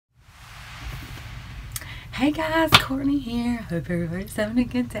Hey guys, Courtney here. Hope everybody's having a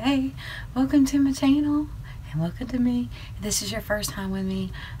good day. Welcome to my channel and welcome to me. If this is your first time with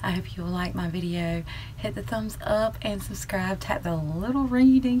me, I hope you will like my video. Hit the thumbs up and subscribe. Tap the little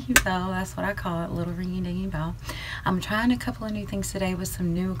ringy dingy bell. That's what I call it, little ringy dingy bell. I'm trying a couple of new things today with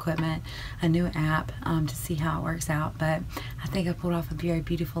some new equipment, a new app to see how it works out. But I think I pulled off a very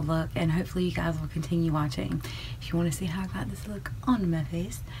beautiful look and hopefully you guys will continue watching. If you want to see how I got this look on my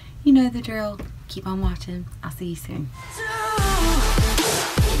face, you know the drill. Keep on watching. I'll see you soon.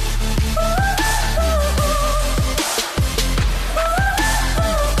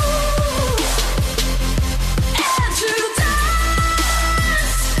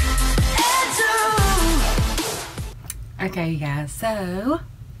 Okay, you guys, so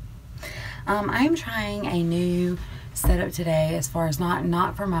I am trying a new setup today as far as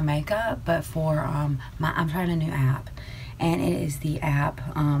not for my makeup, but for I'm trying a new app. And it is the app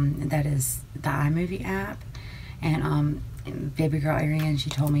that is the iMovie app, and baby girl Ariane,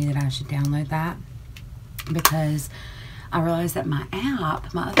 she told me that I should download that because I realized that my other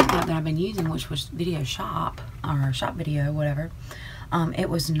app that I've been using, which was Video Shop or Shop Video, whatever, it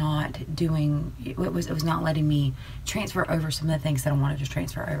was not doing. It was not letting me transfer over some of the things that I wanted to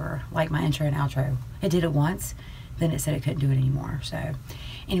transfer over, like my intro and outro. It did it once, then it said it couldn't do it anymore. So,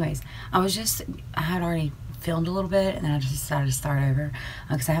 anyways, I had already filmed a little bit and then I just decided to start over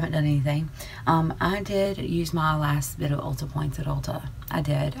because I haven't done anything. I did use my last bit of Ulta points at Ulta.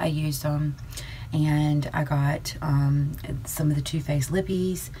 I used them and I got some of the Too Faced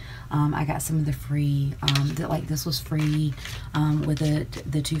lippies. I got some of the free, like this was free with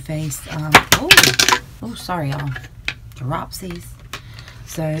the Too Faced. Oh, sorry y'all, dropsies.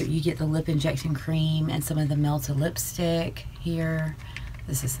 So you get the lip injection cream and some of the melted lipstick here.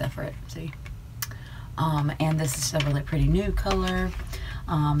 This is separate, see? And this is a really pretty nude color.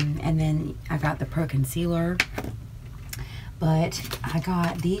 And then I got the Pro Concealer. But I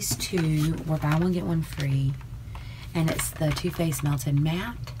got these two, were buy one get one free. And it's the Too Faced Melted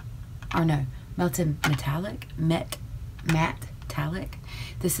Matte. Or no, Melted Metallic. Matte Metallic.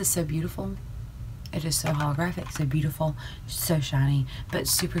 This is so beautiful. It is so holographic, so beautiful, so shiny, but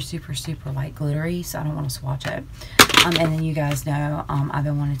super, super, super light glittery, so I don't want to swatch it. And then you guys know I've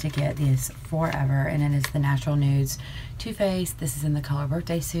been wanting to get this forever, and it is the Natural Nudes Too Faced. This is in the color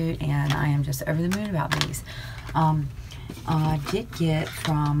Birthday Suit, and I am just over the moon about these. I did get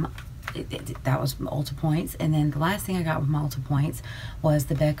from, that was Ulta Points, and then the last thing I got with my Ulta Points was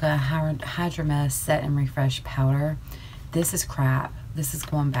the Becca Hydra Mist Set and Refresh Powder. This is crap. This is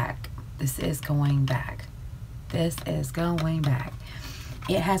going back. This is going back. This is going back.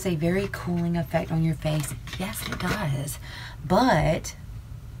 It has a very cooling effect on your face. Yes, it does. But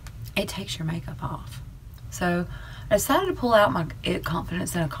it takes your makeup off. So I decided to pull out my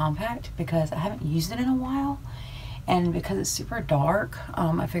Confidence in a Compact because I haven't used it in a while. And because it's super dark,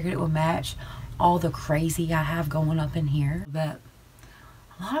 I figured it would match all the crazy I have going up in here. But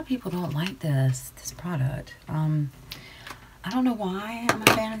a lot of people don't like this product. I don't know why I'm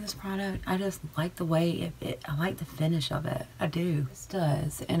a fan of this product. I just like the way I like the finish of it. I do. This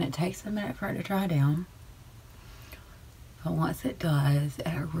does, and it takes a minute for it to dry down. But once it does,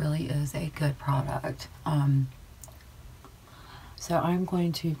 it really is a good product. So I'm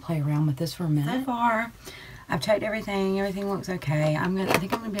going to play around with this for a minute. So far, I've checked everything. Everything looks okay. I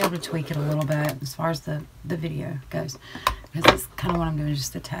think I'm gonna be able to tweak it a little bit as far as the video goes. Because that's kind of what I'm doing,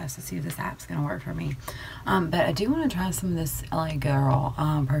 just to test to see if this app's going to work for me. But I do want to try some of this LA Girl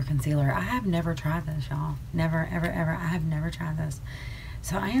Pro Concealer. I have never tried this, y'all. Never, ever, ever. I have never tried this.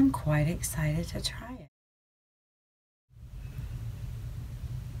 So I am quite excited to try it.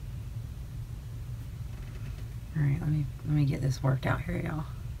 Alright, let me get this worked out here, y'all.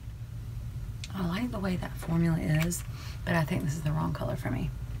 I like the way that formula is, but I think this is the wrong color for me.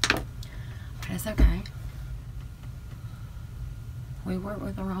 But it's okay. We worked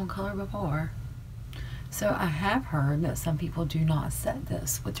with the wrong color before. So I have heard that some people do not set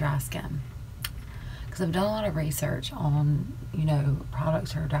this with dry skin. Because I've done a lot of research on, you know,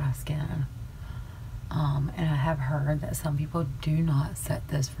 products for dry skin. And I have heard that some people do not set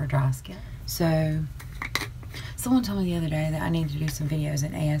this for dry skin. So someone told me the other day that I need to do some videos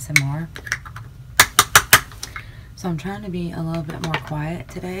in ASMR. So I'm trying to be a little bit more quiet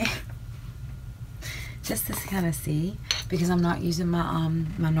today. Just to kind of see, because I'm not using my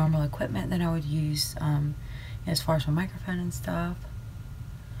my normal equipment that I would use as far as my microphone and stuff.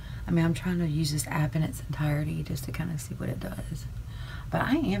 I mean, I'm trying to use this app in its entirety just to kind of see what it does. But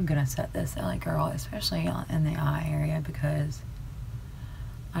I am gonna set this LA Girl, especially in the eye area, because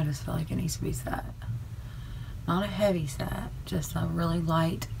I just feel like it needs to be set. Not a heavy set, just a really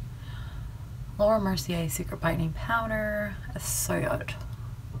light Laura Mercier Secret Brightening Powder. It's so good.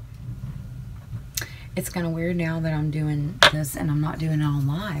 It's kind of weird now that I'm doing this and I'm not doing it on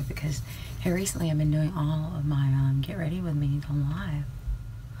live, because here recently I've been doing all of my Get Ready With Me on live.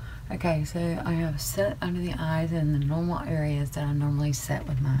 Okay, so I have set under the eyes in the normal areas that I normally set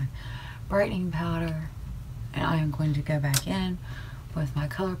with my brightening powder. And I am going to go back in with my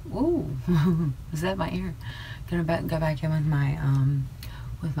color. Ooh, is that my ear? Gonna go back in with my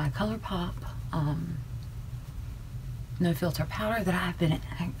ColourPop no filter powder that I've been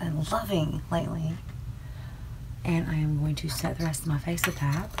loving lately. And I am going to set the rest of my face with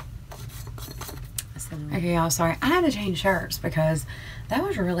that. Okay, y'all, sorry. I had to change shirts because that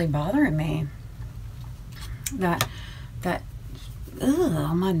was really bothering me. That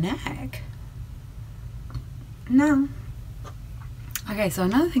on my neck. No. Okay, so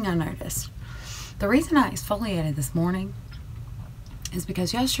another thing I noticed. The reason I exfoliated this morning is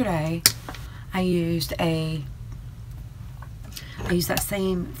because yesterday I used that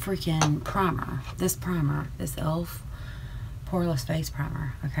same freaking primer. This e.l.f. Poreless Face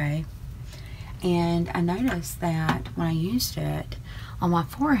Primer, okay? And I noticed that when I used it on my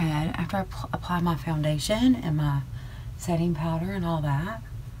forehead, after I applied my foundation and my setting powder and all that,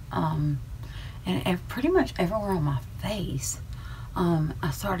 and pretty much everywhere on my face,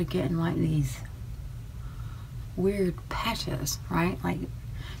 I started getting like these weird patches, right? Like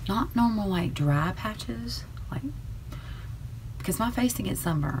not normal like dry patches, like, because my face didn't get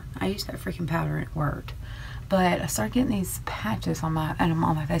sunburned. I used that freaking powder and it worked. But I started getting these patches on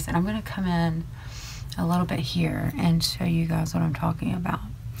my face, and I'm going to come in a little bit here and show you guys what I'm talking about.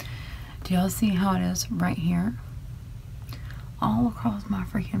 Do y'all see how it is right here? All across my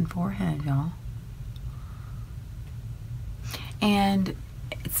freaking forehead, y'all. And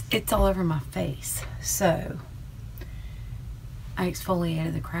it's all over my face. So I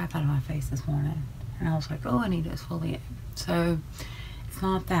exfoliated the crap out of my face this morning, and I was like, oh, I need to exfoliate. So it's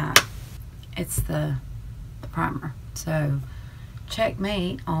not that, it's the primer. So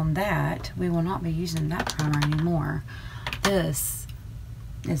checkmate on that. We will not be using that primer anymore. This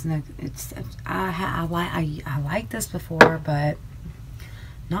is no, I like this before, but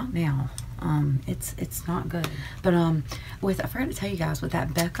not now. It's not good. But I forgot to tell you guys, with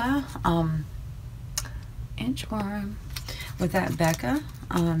that Becca inchworm, with that Becca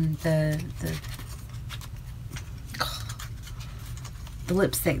the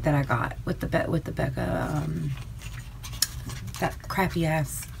lipstick that I got with the Becca that crappy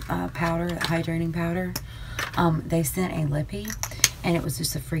ass powder, that hydrating powder, they sent a lippy, and it was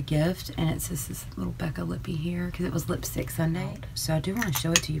just a free gift, and it's just this little Becca lippy here because it was Lipstick Sunday. So I do want to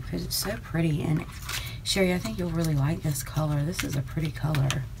show it to you because it's so pretty. And Sherry, I think you'll really like this color. This is a pretty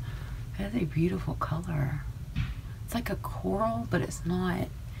color. It is a beautiful color. It's like a coral, but it's not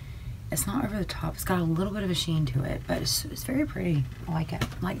over the top. It's got a little bit of a sheen to it, but it's very pretty. I like it. I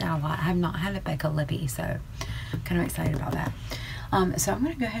like that a lot. I have not had a Becca lippy, so I'm kind of excited about that. So I'm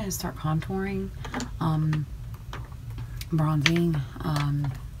going to go ahead and start contouring, bronzing,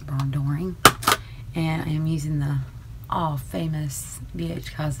 bronzing, and I am using the all-famous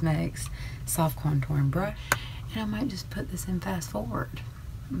BH Cosmetics soft contouring brush, and I might just put this in fast forward.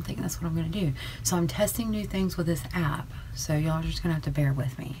 I'm thinking that's what I'm going to do. So I'm testing new things with this app, so y'all are just going to have to bear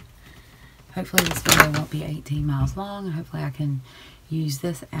with me. Hopefully this video won't be 18 miles long, and hopefully I can use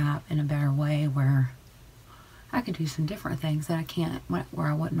this app in a better way where I could do some different things that I can't, where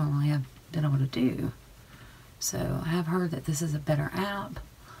I wouldn't normally have been able to do. So I have heard that this is a better app,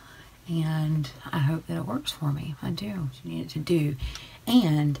 and I hope that it works for me. I do. You need it to do.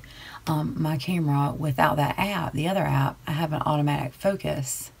 And my camera, without that app, the other app, I have an automatic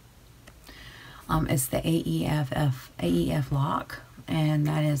focus. It's the AEF lock, and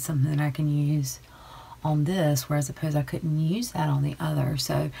that is something that I can use on this, whereas opposed I couldn't use that on the other.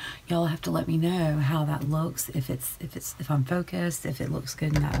 So y'all have to let me know how that looks, if I'm focused, if it looks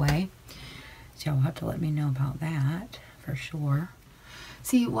good in that way. So y'all have to let me know about that for sure.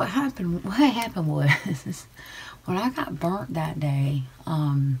 See, what happened was when I got burnt that day,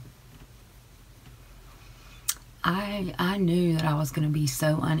 I knew that I was going to be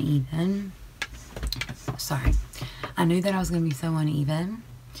so uneven. Sorry. I knew that I was going to be so uneven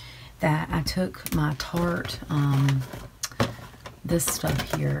that I took my Tarte, this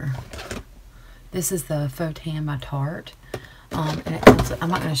stuff here. This is the Faux Tan by Tarte. And it looks, I'm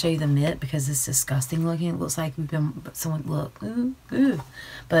not going to show you the mitt because it's disgusting looking. It looks like we've been, someone, look, ooh, ooh.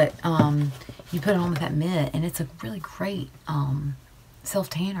 But you put it on with that mitt, and it's a really great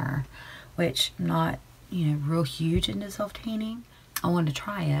self-tanner, which I'm not, you know, real huge into self-tanning. I wanted to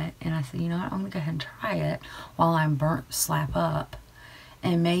try it, and I said, you know what, I'm going to go ahead and try it while I'm burnt slap up.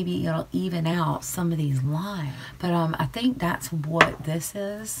 and maybe it'll even out some of these lines. But I think that's what this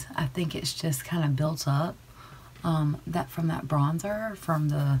is. I think it's just kind of built up that from that bronzer, from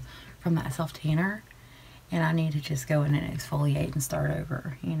that self tanner, and I need to just go in and exfoliate and start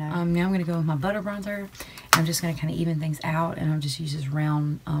over, you know. Now I'm going to go with my butter bronzer. I'm just going to kind of even things out, and I'll just use this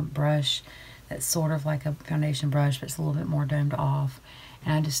round brush that's sort of like a foundation brush, but it's a little bit more domed off.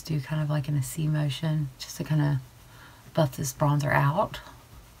 And I just do kind of like in a C motion, just to kind of buff this bronzer out.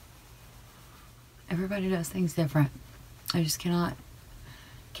 Everybody does things different. I just cannot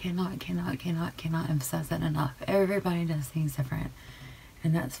emphasize that enough. Everybody does things different,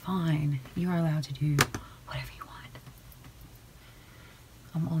 and that's fine. You are allowed to do whatever you want.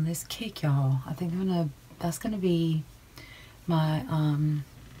 I'm on this kick, y'all. I think that's gonna be my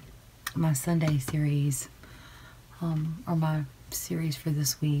my Sunday series, or my series for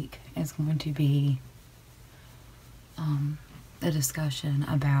this week is going to be a discussion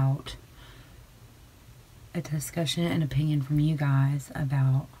and opinion from you guys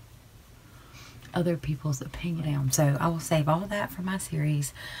about other people's opinion. So I will save all that for my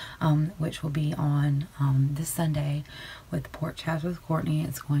series, which will be on this Sunday with Pork Chats with Courtney.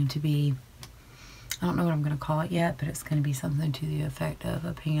 It's going to be, I don't know what I'm going to call it yet, but it's going to be something to the effect of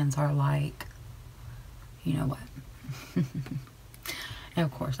opinions are like, you know what. And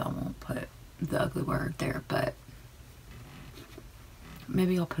of course I won't put the ugly word there, but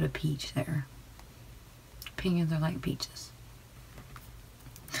maybe I'll put a peach there. Opinions are like peaches.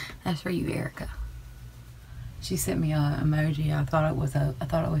 That's for you, Erica. She sent me an emoji. I thought it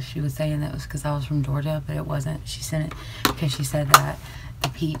was she was saying that it was because I was from Georgia, but it wasn't. She sent it because she said that the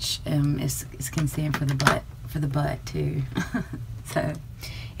peach is can stand for the butt too. So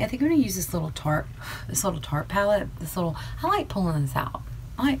yeah, I think I'm gonna use this little tart palette. I like pulling this out.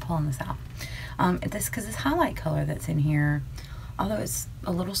 Because this highlight color that's in here, although it's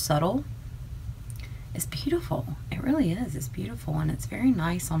a little subtle, it's beautiful. It really is. It's beautiful, and it's very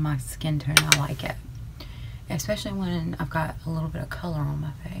nice on my skin tone. I like it, especially when I've got a little bit of color on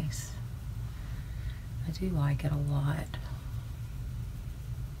my face. I do like it a lot.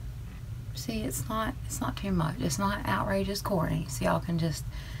 See, it's not too much. It's not outrageous Courtney, so y'all can just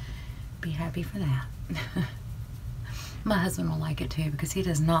be happy for that. My husband will like it too, because he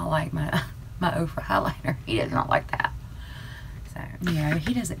does not like my Ofra highlighter. He does not like that. So, you know,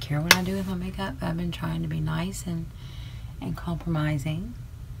 he doesn't care what I do with my makeup. I've been trying to be nice and compromising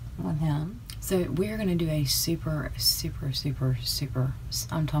with him. So we're going to do a super,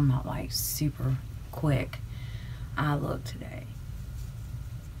 I'm talking about like super quick eye look today.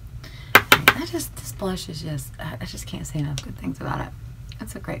 This blush is just, I just can't say enough good things about it.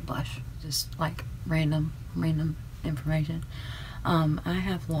 It's a great blush. Just like random information. I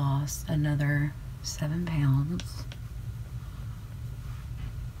have lost another 7 pounds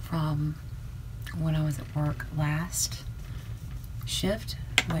from when I was at work last shift,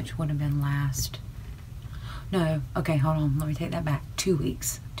 which would have been last, no, okay, hold on, let me take that back, 2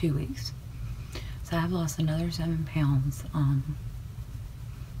 weeks. So I've lost another 7 pounds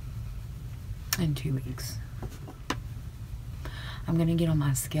in 2 weeks. I'm gonna get on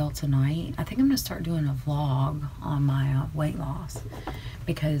my scale tonight. I think I'm gonna start doing a vlog on my weight loss,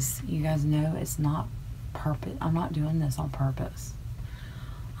 because you guys know it's not purpose. I'm not doing this on purpose,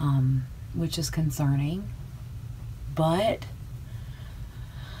 which is concerning, but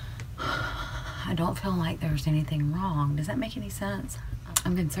I don't feel like there's anything wrong. Does that make any sense?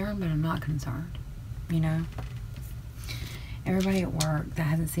 I'm concerned, but I'm not concerned, you know. Everybody at work that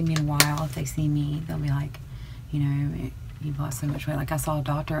hasn't seen me in a while, if they see me, they'll be like, you know, you've lost so much weight. Like I saw a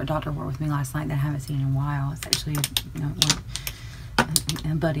doctor worked with me last night that I haven't seen in a while. It's actually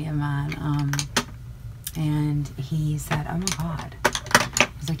a buddy of mine, and he said, oh my God.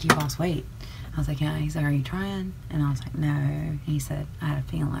 He's like, you lost weight. I was like, yeah. He said, are you trying? And I was like, no. He said, I had a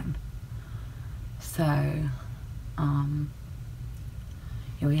feeling. So,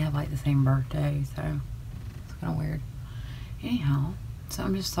 yeah, we have like the same birthday, so it's kind of weird. Anyhow, so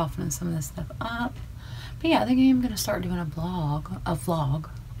I'm just softening some of this stuff up. But yeah, I think I'm going to start doing a vlog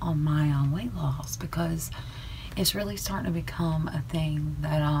on my weight loss, because it's really starting to become a thing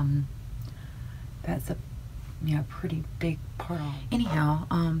that that's a pretty big part of. Anyhow,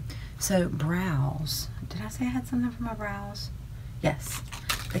 so brows. Did I say I had something for my brows? Yes,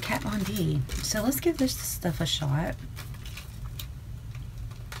 the Kat Von D. So let's give this stuff a shot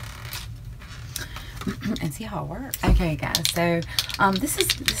and see how it works. Okay, guys. So this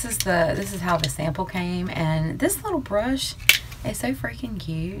is how the sample came, and this little brush is so freaking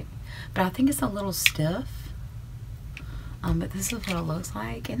cute, but I think it's a little stiff. But this is what it looks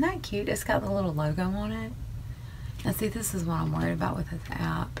like. Isn't that cute? It's got the little logo on it. Now see, this is what I'm worried about with this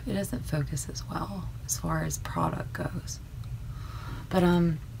app. It doesn't focus as well as far as product goes. But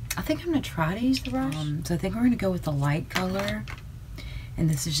I think I'm gonna try to use the brush. So I think we're gonna go with the light color. And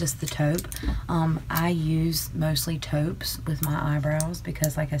this is just the taupe. I use mostly taupes with my eyebrows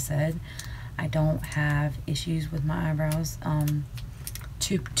because, like I said, I don't have issues with my eyebrows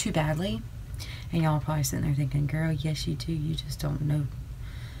too badly. And y'all are probably sitting there thinking, girl, yes you do, you just don't know.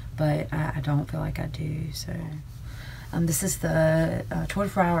 But I don't feel like I do. So this is the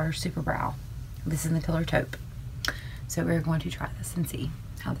 24-hour Super Brow. This is in the color taupe. So we're going to try this and see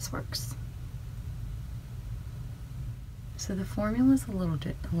how this works. So the formula is a little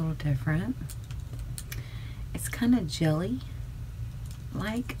different. It's kind of jelly-like,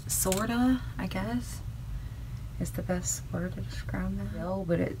 sorta, I guess, is the best word to describe that. No,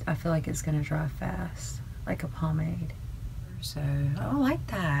 but I feel like it's gonna dry fast, like a pomade. So I like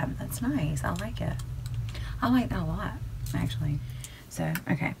that. That's nice. I like it. I like that a lot, actually. So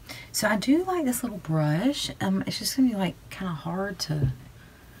okay. So I do like this little brush. It's just gonna be like kind of hard to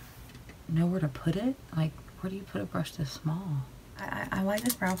know where to put it. Like, where do you put a brush this small? I like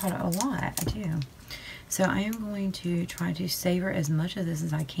this brow product a lot. I do. So I am going to try to savor as much of this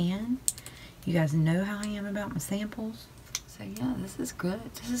as I can. You guys know how I am about my samples. So yeah, this is good.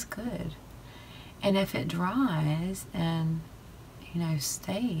 This is good. And if it dries and, you know,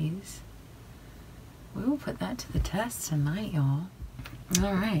 stays, we will put that to the test tonight, y'all.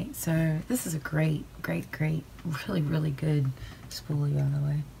 Alright, so this is a great, really good spoolie, by the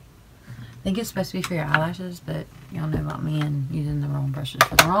way. I think it's supposed to be for your eyelashes, but y'all know about me and using the wrong brushes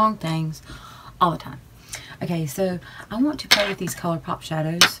for the wrong things all the time. Okay, so I want to play with these ColourPop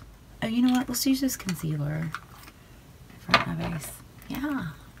shadows. Oh, you know what? Let's use this concealer for my base. Yeah.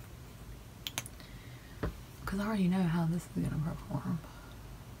 Because I already know how this is going to perform.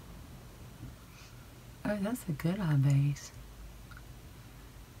 Oh, that's a good eye base.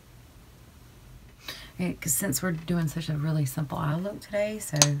 Okay, because since we're doing such a really simple eye look today,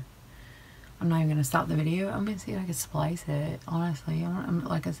 so I'm not even going to stop the video. I'm going to see if I can splice it. Honestly,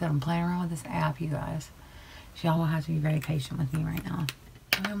 like I said, I'm playing around with this app, you guys. So y'all will have to be very patient with me right now.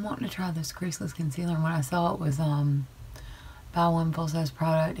 I'm wanting to try this creaseless concealer, and when I saw it was buy one full size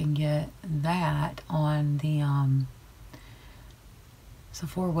product and get that on the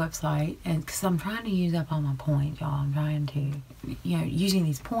Sephora website, and because I'm trying to use up all my points, y'all. I'm trying to, you know, using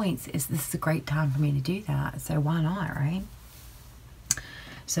these points, this is a great time for me to do that, so why not, right?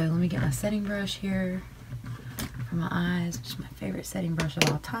 So let me get my setting brush here for my eyes, which is my favorite setting brush of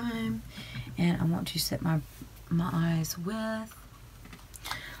all time. And I want to set my eyes with,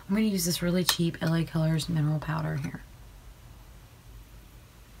 I'm going to use this really cheap LA Colors mineral powder here.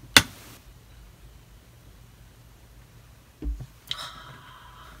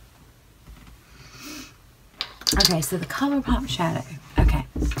 Okay, so the ColourPop shadow. Okay,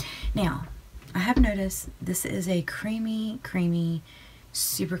 now I have noticed this is a creamy,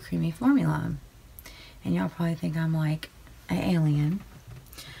 super creamy formula, and y'all probably think I'm like an alien,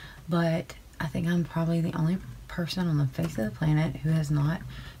 but I think I'm probably the only person on the face of the planet who has not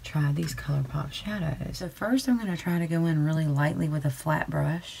tried these ColourPop shadows. So first I'm going to try to go in really lightly with a flat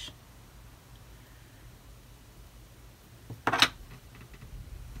brush. I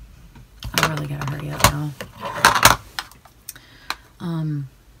really gotta hurry up now.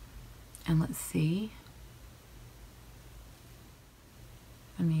 And let's see.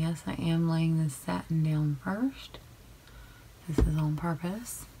 And yes, I am laying this satin down first. This is on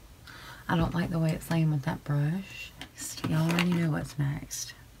purpose. I don't like the way it's laying with that brush. Y'all already know what's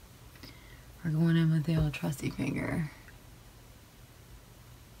next. We're going in with the old trusty finger.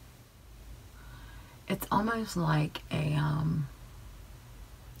 It's almost like a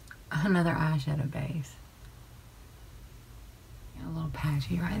another eyeshadow base. A little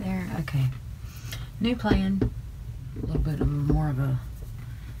patchy right there. Okay. New plan. A little bit more of a...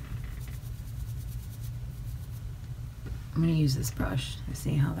 I'm going to use this brush to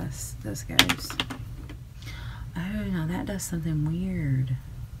see how this goes. Oh, now that does something weird.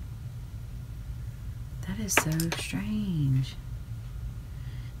 That is so strange.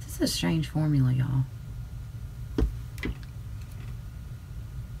 This is a strange formula, y'all.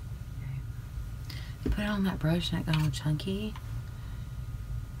 Put it on that brush and it got all chunky.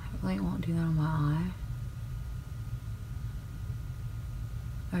 Hopefully it won't do that on my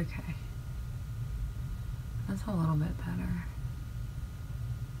eye. Okay. That's a little bit better.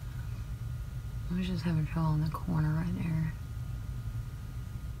 I was just having trouble in the corner right there.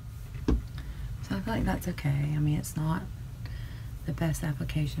 So I feel like that's okay. I mean, it's not the best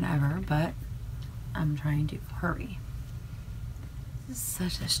application ever, but I'm trying to hurry. This is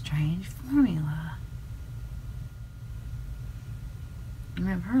such a strange formula. I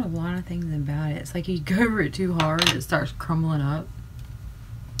mean, I've heard a lot of things about it. It's like you go over it too hard, it starts crumbling up.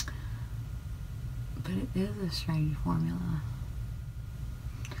 But it is a strange formula.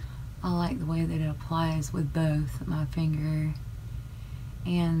 I like the way that it applies with both my finger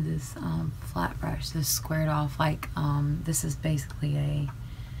and this flat brush, this squared off, like this is basically a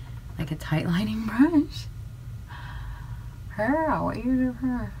tight lining brush. Her, what you do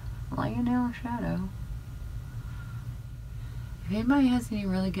her? Laying down a shadow. If anybody has any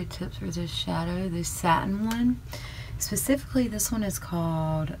really good tips for this shadow, this satin one, specifically this one is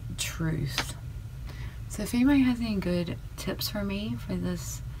called Truth. So if anybody has any good tips for me for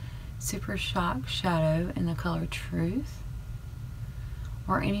this Super Shock shadow in the color Truth,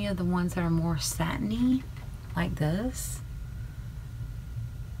 or any of the ones that are more satiny like this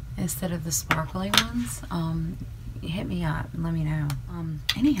instead of the sparkly ones, hit me up and let me know.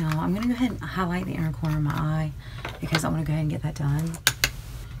 Anyhow, I'm gonna go ahead and highlight the inner corner of my eye because I want to go ahead and get that done,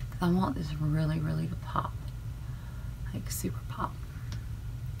 because I want this really to pop, like super pop.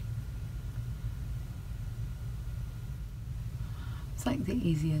 It's like the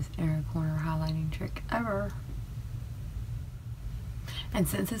easiest inner corner highlighting trick ever. And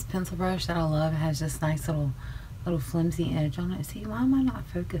since this pencil brush that I love has this nice little flimsy edge on it, see, why am I not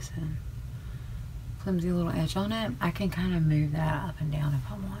focusing? Flimsy little edge on it, I can kind of move that up and down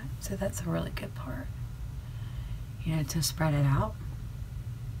if I want. So that's a really good part, you know, to spread it out.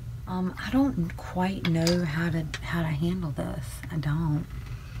 I don't quite know how to handle this. I don't.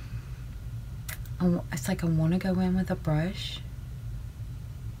 It's like I want to go in with a brush,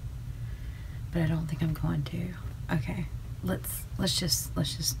 but I don't think I'm going to. Okay, let's just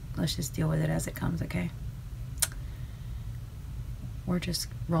deal with it as it comes. Okay, we're just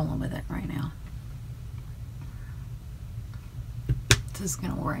rolling with it right now. This is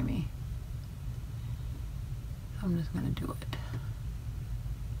gonna worry me. I'm just gonna do it.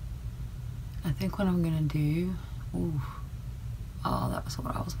 I think what I'm gonna do, ooh, oh, that was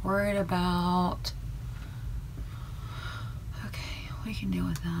what I was worried about. Okay, we can deal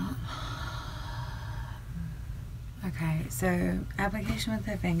with that. Okay, so application with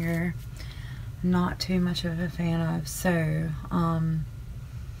the finger, not too much of a fan of. So,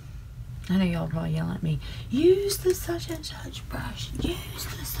 I know y'all probably yell at me, use the such and such brush, use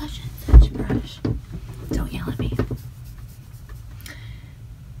the such and such brush. Don't yell at me.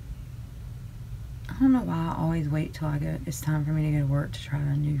 I don't know why I always wait till it's time for me to go to work to try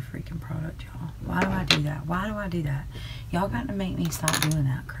a new freaking product, y'all. Why do I do that? Why do I do that? Y'all got to make me stop doing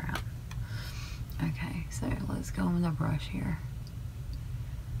that crap. Okay, so let's go with the brush here.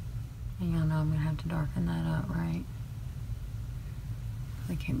 And y'all know I'm going to have to darken that up, right?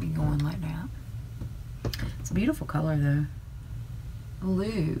 They can't be going like that. It's a beautiful color though.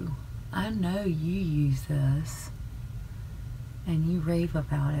 Blue. I know you use this and you rave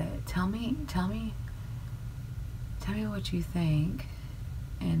about it. Tell me what you think,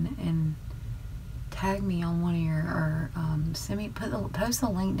 and tag me on one of your, or send me, post a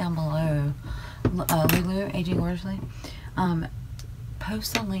link down below. Lulu, Aging Gorgeously,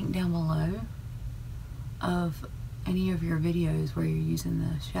 post a link down below of any of your videos where you're using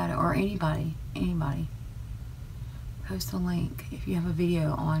the shadow, or anybody post a link if you have a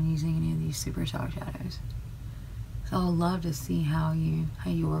video on using any of these Super Shock shadows. So I'd love to see how you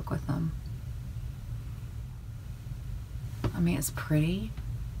work with them. I mean, it's pretty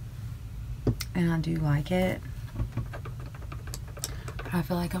and I do like it, but I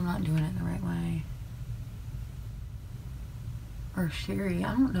feel like I'm not doing it the right way. Or Sherry,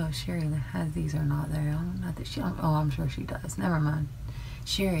 I don't know if Sherry has these or not there. I don't know that she, oh, I'm sure she does. Never mind.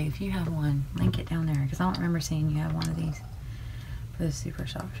 Sherry, if you have one, link it down there, because I don't remember seeing you have one of these for the Super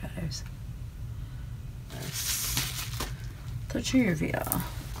Shock shadows. So Truvia,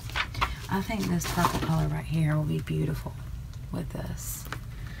 I think this purple color right here will be beautiful with this.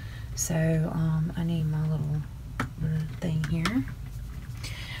 So I need my little thing here.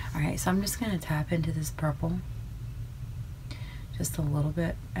 Alright, so I'm just going to tap into this purple just a little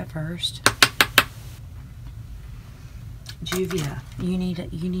bit at first. Juvia, you need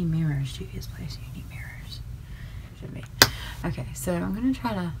mirrors. Juvia's place, you need mirrors. Should be. Okay, so I'm going to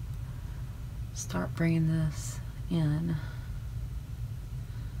try to start bringing this in,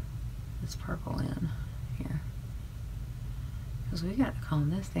 this purple in here, because we got to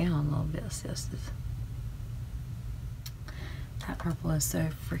calm this down a little bit, sisters. That purple is so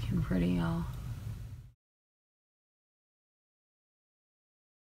freaking pretty, y'all.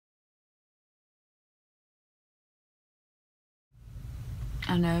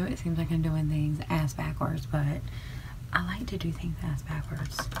 I know it seems like I'm doing things ass backwards, but I like to do things ass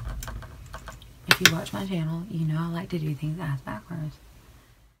backwards. If you watch my channel, you know I like to do things ass backwards.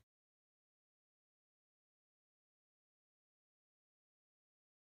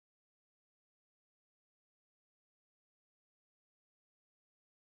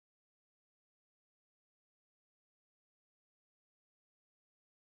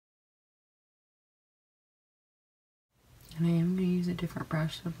 And I am going to use a different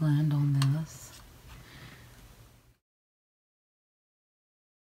brush to blend on this.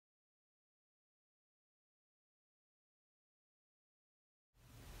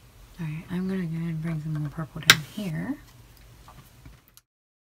 Alright, I'm going to go ahead and bring some more purple down here.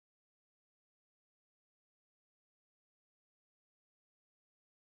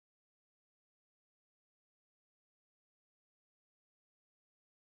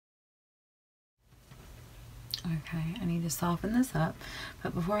 Okay, I need to soften this up,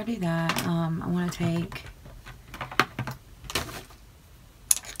 but before I do that, I want to take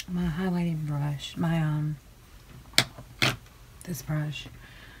my highlighting brush, this brush,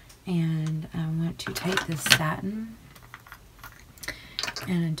 and I want to take this satin,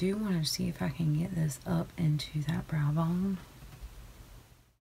 and I do want to see if I can get this up into that brow bone.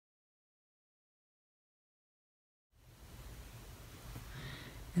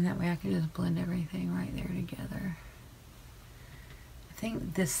 And that way I can just blend everything right there together. I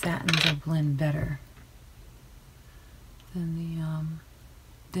think this satin will blend better than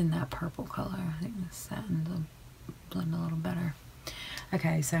that purple color. I think this satin will blend a little better.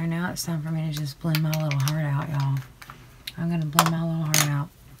 Okay, so now it's time for me to just blend my little heart out, y'all. I'm gonna blend my little heart out.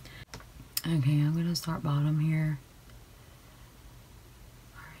 Okay, I'm gonna start bottom here.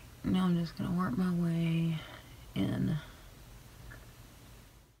 Alright, now I'm just gonna work my way in.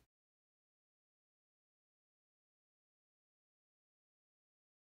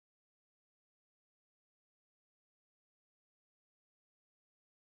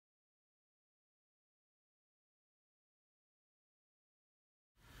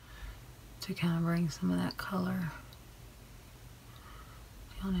 To kind of bring some of that color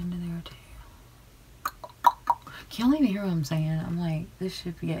down into there too. Can y'all even hear what I'm saying? I'm like, this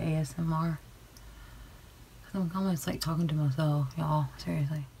should be an ASMR. I'm almost like talking to myself, y'all.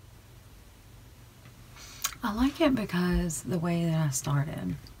 Seriously. I like it because the way that I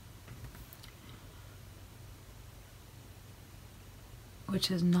started,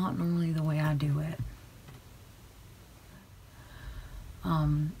 which is not normally the way I do it.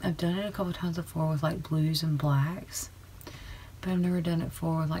 I've done it a couple times before with like blues and blacks, but I've never done it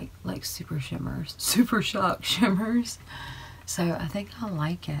for like super shimmers, super shock shimmers. So I think I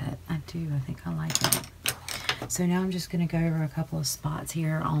like it. I do. I think I like it. So now I'm just going to go over a couple of spots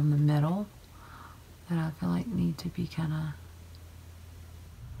here on the middle that I feel like need to be kind of.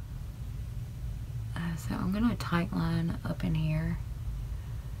 So I'm going to tight line up in here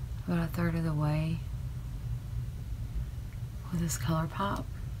about a third of the way with this color pop.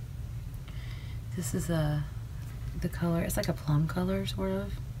 This is the color, it's like a plum color sort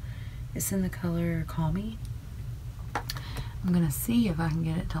of. It's in the color Call Me. I'm gonna see if I can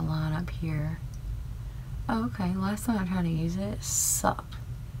get it to line up here. Oh, okay, last time I tried to use it, it sucked.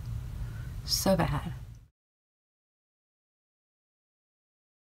 So bad.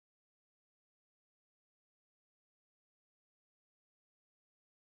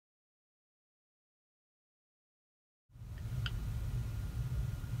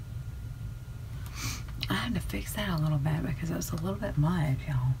 I had to fix that a little bit because it was a little bit mud,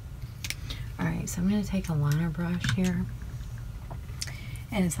 y'all. Alright, so I'm going to take a liner brush here.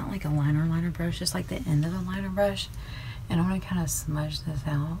 And it's not like a liner brush, just like the end of the liner brush. And I'm going to kind of smudge this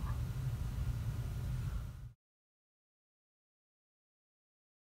out.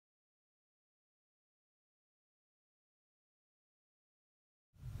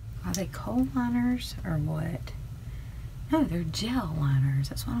 Are they coal liners or what? No, they're gel liners.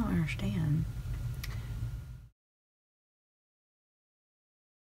 That's what I don't understand.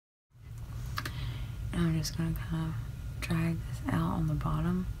 And I'm just going to kind of drag this out on the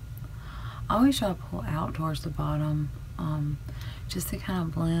bottom. I always try to pull out towards the bottom just to kind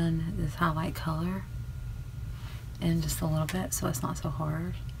of blend this highlight color in just a little bit so it's not so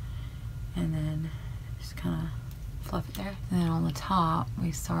hard. And then just kind of fluff it there. And then on the top,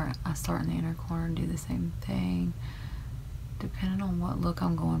 I start in the inner corner and do the same thing, depending on what look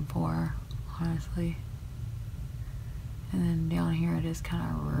I'm going for, honestly. And then down here, I just kind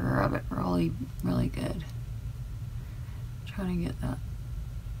of rub it really, really good. Trying to get that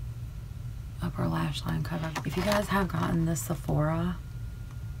upper lash line covered. If you guys have gotten this Sephora,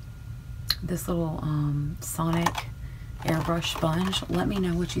 this little Sonic airbrush sponge, let me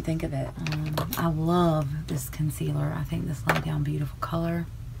know what you think of it. I love this concealer. I think this laid down beautiful color.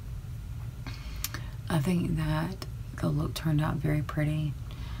 I think that the look turned out very pretty.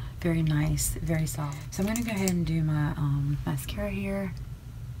 Very nice, very soft. So I'm going to go ahead and do my mascara here.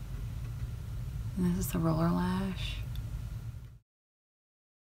 And this is the roller lash.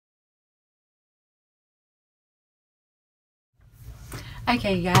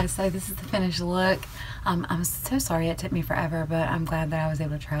 Okay guys, so this is the finished look. I'm so sorry it took me forever, but I'm glad that I was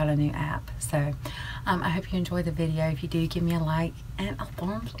able to try out a new app. So I hope you enjoyed the video. If you do, give me a like and a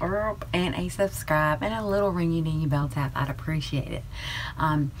thumbs up and a subscribe and a little ringy dingy bell tap. I'd appreciate it.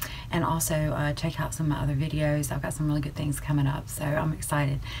 And also check out some of my other videos. I've got some really good things coming up, so I'm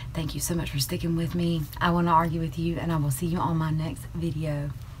excited. Thank you so much for sticking with me. I want to argue with you, and I will see you on my next video.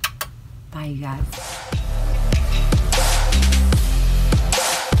 Bye you guys.